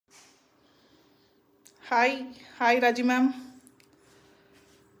Hi Raji ma'am.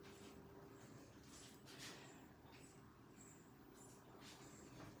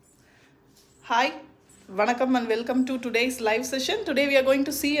 Hi, Vanakkam and welcome to today's live session. Today we are going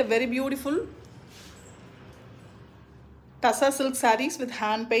to see a very beautiful Tussar silk sarees with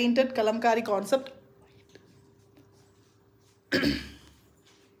hand painted Kalamkari concept.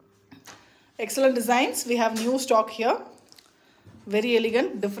 Excellent designs. We have new stock here. Very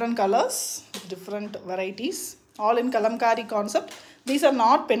elegant, different colors, different varieties, all in Kalamkari concept. These are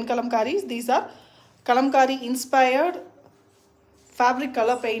not pen Kalamkaris. These are Kalamkari inspired fabric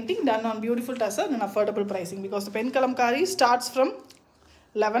color painting done on beautiful tussar and affordable pricing, because the pen Kalamkari starts from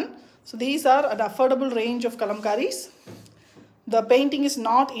 11. So these are at affordable range of Kalamkaris. The painting is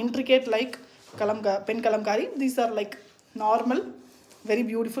not intricate like pen Kalamkari. These are like normal, very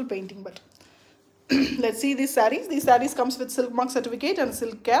beautiful painting. But let's see these sarees. These sarees comes with Silkmark certificate and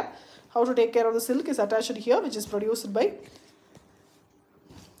silk cap. How to take care of the silk is attached here, which is produced by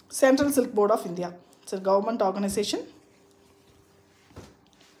Central Silk Board of India. It's a government organization.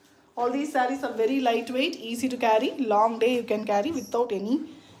 All these sarees are very lightweight, easy to carry. Long day you can carry without any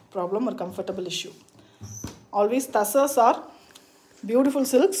problem or comfortable issue. Always tussars are beautiful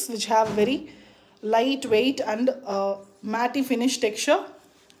silks which have very lightweight and matte finish texture.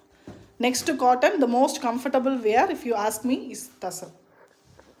 Next to cotton, the most comfortable wear, if you ask me, is tussar.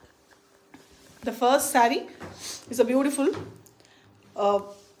 The first saree is a beautiful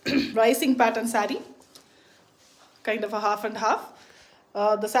rising pattern saree, kind of a half and half.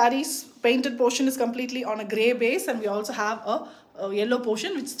 The saree's painted portion is completely on a grey base, and we also have a yellow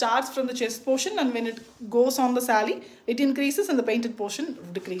portion which starts from the chest portion, and when it goes on the saree, it increases and the painted portion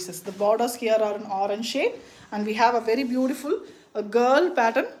decreases. The borders here are in orange shade, and we have a very beautiful girl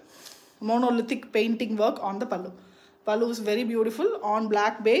pattern monolithic painting work on the pallu. Pallu is very beautiful on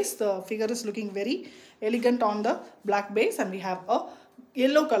black base. The figure is looking very elegant on the black base, and we have a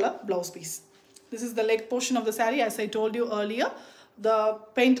yellow color blouse piece. This is the leg portion of the saree. As I told you earlier, the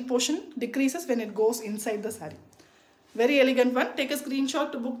painted portion decreases when it goes inside the saree. Very elegant one. Take a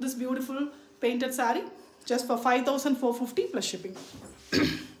screenshot to book this beautiful painted saree just for 5,450 plus shipping.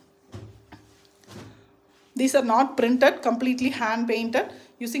 These are not printed, completely hand painted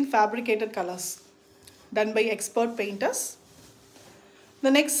using fabricated colors done by expert painters.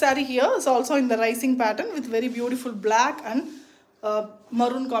 The next saree here is also in the rising pattern with very beautiful black and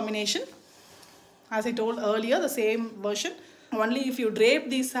maroon combination. As I told earlier, the same version. Only if you drape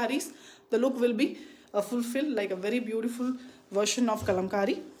these sarees, the look will be fulfilled like a very beautiful version of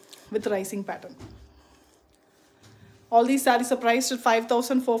Kalamkari with rising pattern. All these sarees are priced at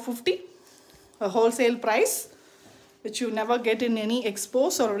 5,450, a wholesale price, which you never get in any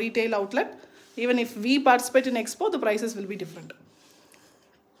expos or retail outlet. Even if we participate in expo, the prices will be different.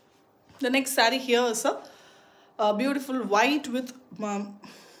 The next saree here is a beautiful white with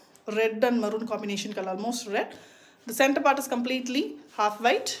red and maroon combination color, almost red. The center part is completely half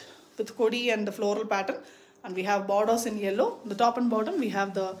white with kodi and the floral pattern, and we have borders in yellow. The top and bottom we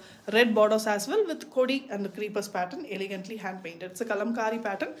have the red borders as well with kodi and the creepers pattern, elegantly hand painted. It's a Kalamkari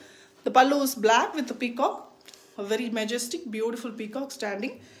pattern. The pallu is black with the peacock, a very majestic, beautiful peacock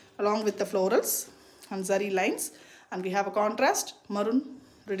standing along with the florals and zari lines, and we have a contrast maroon,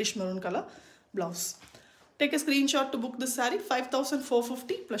 reddish maroon color blouse. Take a screenshot to book this saree,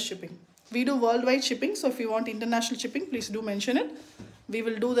 5,450 plus shipping. We do worldwide shipping, so if you want international shipping, please do mention it. We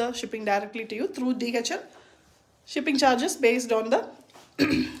will do the shipping directly to you through DHL. Shipping charges based on the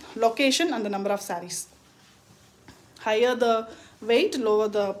location and the number of sarees. Higher the weight, lower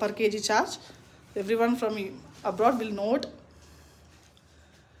the per kg charge. Everyone from abroad will know it.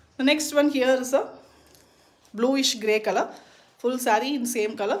 The next one here is a bluish grey color. Full saree in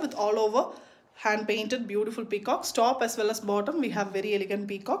same color with all over hand painted beautiful peacocks. Top as well as bottom we have very elegant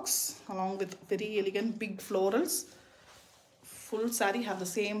peacocks along with very elegant big florals. Full saree have the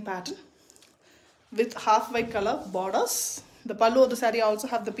same pattern with half white color borders. The pallu of the saree also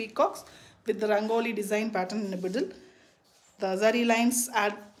have the peacocks with the rangoli design pattern in the middle. The zari lines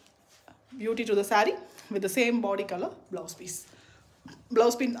add beauty to the saree with the same body color blouse piece.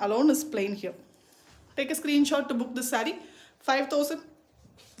 Blouse piece alone is plain here. Take a screenshot to book this saree,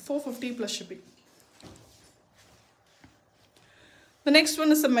 5,450 plus shipping. The next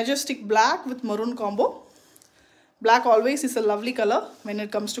one is a majestic black with maroon combo. Black always is a lovely color when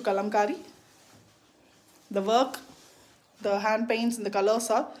it comes to Kalamkari. The work, the hand paints and the colors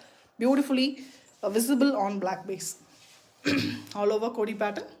are beautifully visible on black base. All over kodi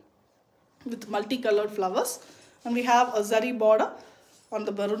pattern with multicolored flowers, and we have a zari border on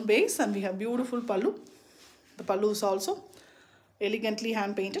the maroon base, and we have beautiful pallu. The pallu is also elegantly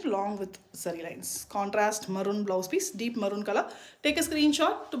hand painted along with zari lines. Contrast maroon blouse piece, deep maroon color. Take a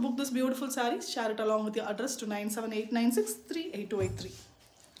screenshot to book this beautiful saree. Share it along with your address to 97896388283.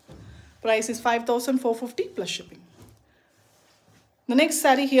 Price is 5450 plus shipping. The next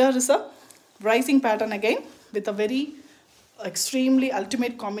saree here is a rising pattern again with a very extremely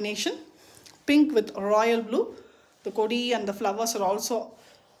ultimate combination. Pink with royal blue. The kodi and the flowers are also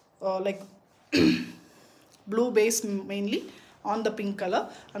like blue base mainly on the pink color,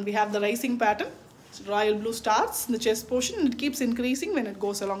 and we have the rising pattern. Royal blue starts in the chest portion and it keeps increasing when it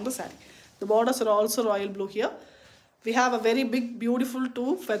goes along the saree. The borders are also royal blue here. We have a very big beautiful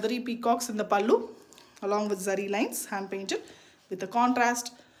two feathery peacocks in the pallu along with zari lines hand painted with a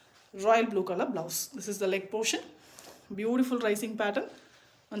contrast royal blue color blouse. This is the leg portion. Beautiful rising pattern.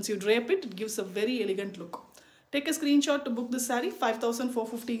 Once you drape it, it gives a very elegant look. Take a screenshot to book this saree.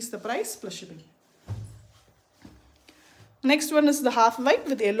 5450 is the price plus shipping. Next one is the half white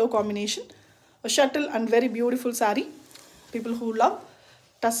with yellow combination. A shuttle and very beautiful saree. People who love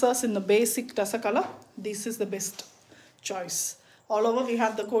tussars in the basic tussar color, this is the best choice. All over we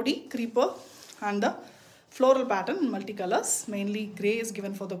have the kodi, creeper and the floral pattern in multicolors. Mainly grey is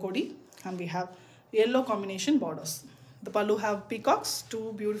given for the kodi and we have yellow combination borders. The pallu have peacocks,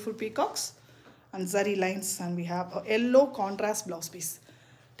 two beautiful peacocks and zari lines, and we have a yellow contrast blouse piece.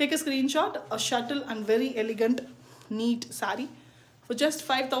 Take a screenshot. A shuttle and very elegant neat saree for just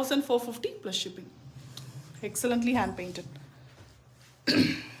 5450 plus shipping. Excellently hand painted.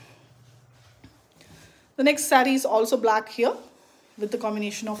 The next saree is also black here with the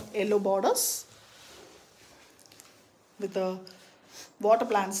combination of yellow borders with the water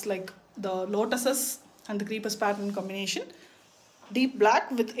plants like the lotuses and the creepers pattern combination. Deep black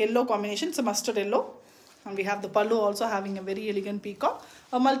with yellow combination, it's a mustard yellow, and we have the pallu also having a very elegant peacock,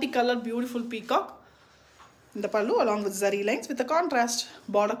 a multicolored beautiful peacock in the pallu along with zari lines with a contrast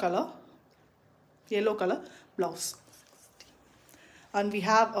border color, yellow color blouse. And we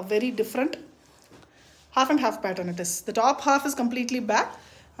have a very different half and half pattern it is. The top half is completely black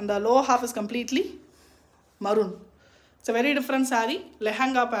and the lower half is completely maroon. It's a very different saree,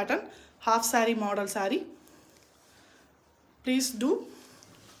 lehenga pattern, half saree model saree. Please do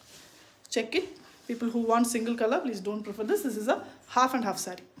check it. People who want single color, please don't prefer this. This is a half and half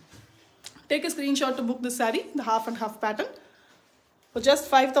saree. Take a screenshot to book this saree, the half and half pattern, for just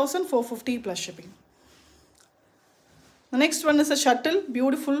 5450 plus shipping. The next one is a shuttle,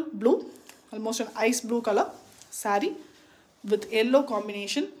 beautiful blue, almost an ice blue color saree with yellow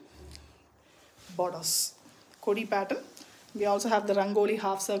combination borders. Kodi pattern. We also have the rangoli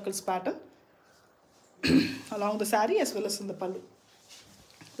half circles pattern along the saree as well as in the pallu.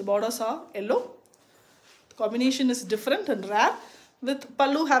 The borders are yellow. The combination is different and rare with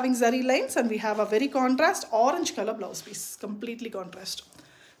pallu having zari lines, and we have a very contrast orange color blouse piece, completely contrast.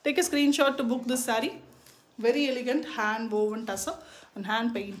 Take a screenshot to book this saree. Very elegant hand woven tussar and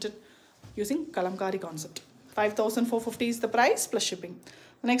hand painted using Kalamkari concept. 5450 is the price plus shipping.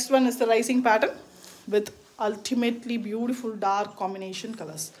 The next one is the rising pattern with ultimately beautiful dark combination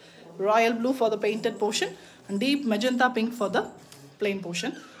colors. Royal blue for the painted portion and deep magenta pink for the plain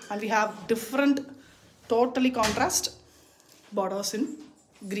portion. And we have different totally contrast borders in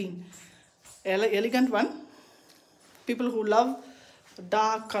green. Elegant one. People who love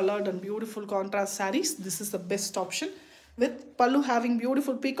dark colored and beautiful contrast sarees, this is the best option. With pallu having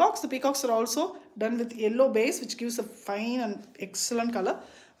beautiful peacocks. The peacocks are also done with yellow base, which gives a fine and excellent color.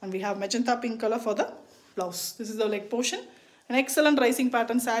 And we have magenta pink color for the blouse. This is the leg portion. An excellent rising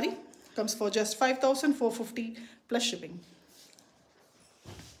pattern saree. Comes for just 5450 plus shipping.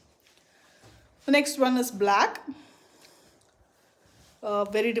 The next one is black.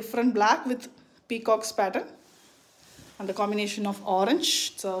 Very different black with peacocks pattern. And the combination of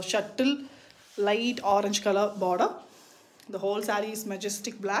orange. It's a shuttle light orange color border. The whole saree is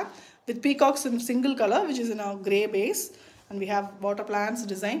majestic black with peacocks in single color, which is in a grey base. And we have water plants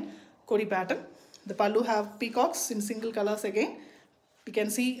design kodi pattern. The pallu have peacocks in single colors again. We can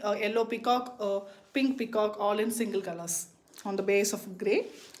see a yellow peacock, a pink peacock, all in single colors on the base of grey.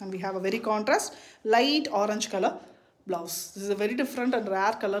 And we have a very contrast light orange color blouse. This is a very different and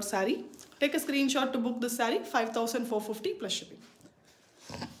rare color saree. Take a screenshot to book this saree. 5450 plus shipping.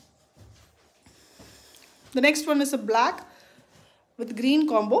 The next one is a black with green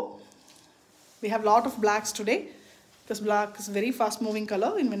combo. We have a lot of blacks today because black is very fast moving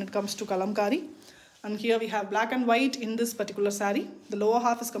color when it comes to Kalamkari. And here we have black and white in this particular saree. The lower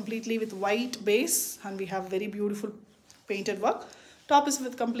half is completely with white base and we have very beautiful painted work. Top is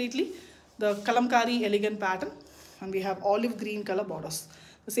with completely the Kalamkari elegant pattern and we have olive green color borders.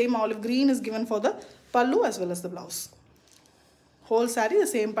 The same olive green is given for the pallu as well as the blouse. whole saree, the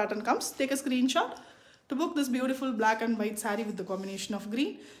same pattern comes. Take a screenshot to book this beautiful black and white saree with the combination of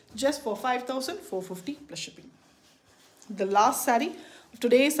green just for 5,450 plus shipping. The last saree of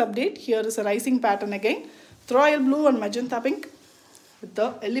today's update, here is a rising pattern again. Royal blue and magenta pink with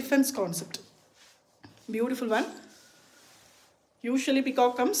the elephants concept. Beautiful one. Usually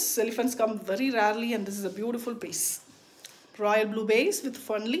peacock comes, elephants come very rarely, and this is a beautiful piece. Royal blue base with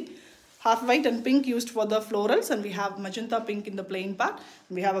funly half white and pink used for the florals, and we have magenta pink in the plain part.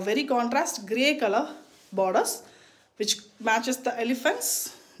 We have a very contrast grey color borders which matches the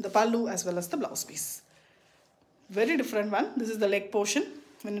elephants, the pallu as well as the blouse piece. Very different one. This is the leg portion.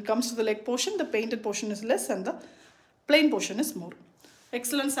 When it comes to the leg portion, the painted portion is less and the plain portion is more.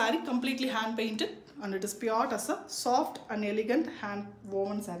 Excellent saree, completely hand painted, and it is pure tussar, soft and elegant hand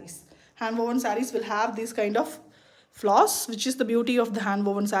woven sarees. Hand woven sarees will have this kind of flaws, which is the beauty of the hand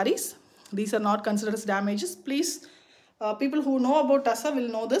woven sarees. These are not considered as damages. Please, people who know about tussar will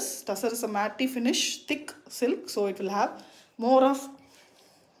know this. Tussar is a matte finish, thick silk, so it will have more of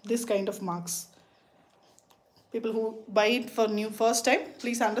this kind of marks. People who buy it for first time,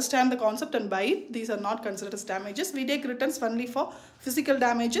 please understand the concept and buy it. These are not considered as damages. We take returns only for physical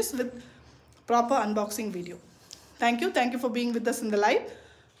damages with proper unboxing video. Thank you for being with us in the live.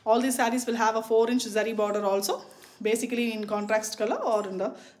 All these sarees will have a 4-inch zari border also, basically in contrast color or in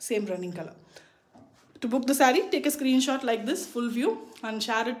the same running color. To book the saree, take a screenshot like this, full view, and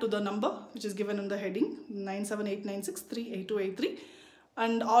share it to the number which is given in the heading 97896388283.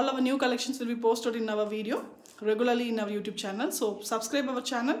 And all our new collections will be posted in our video regularly in our YouTube channel. So subscribe our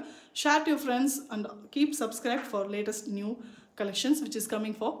channel, share to your friends, and keep subscribed for latest new collections which is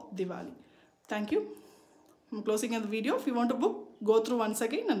coming for Diwali. Thank you. I'm closing the video. If you want to book, go through once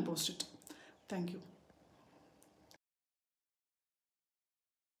again and post it. Thank you.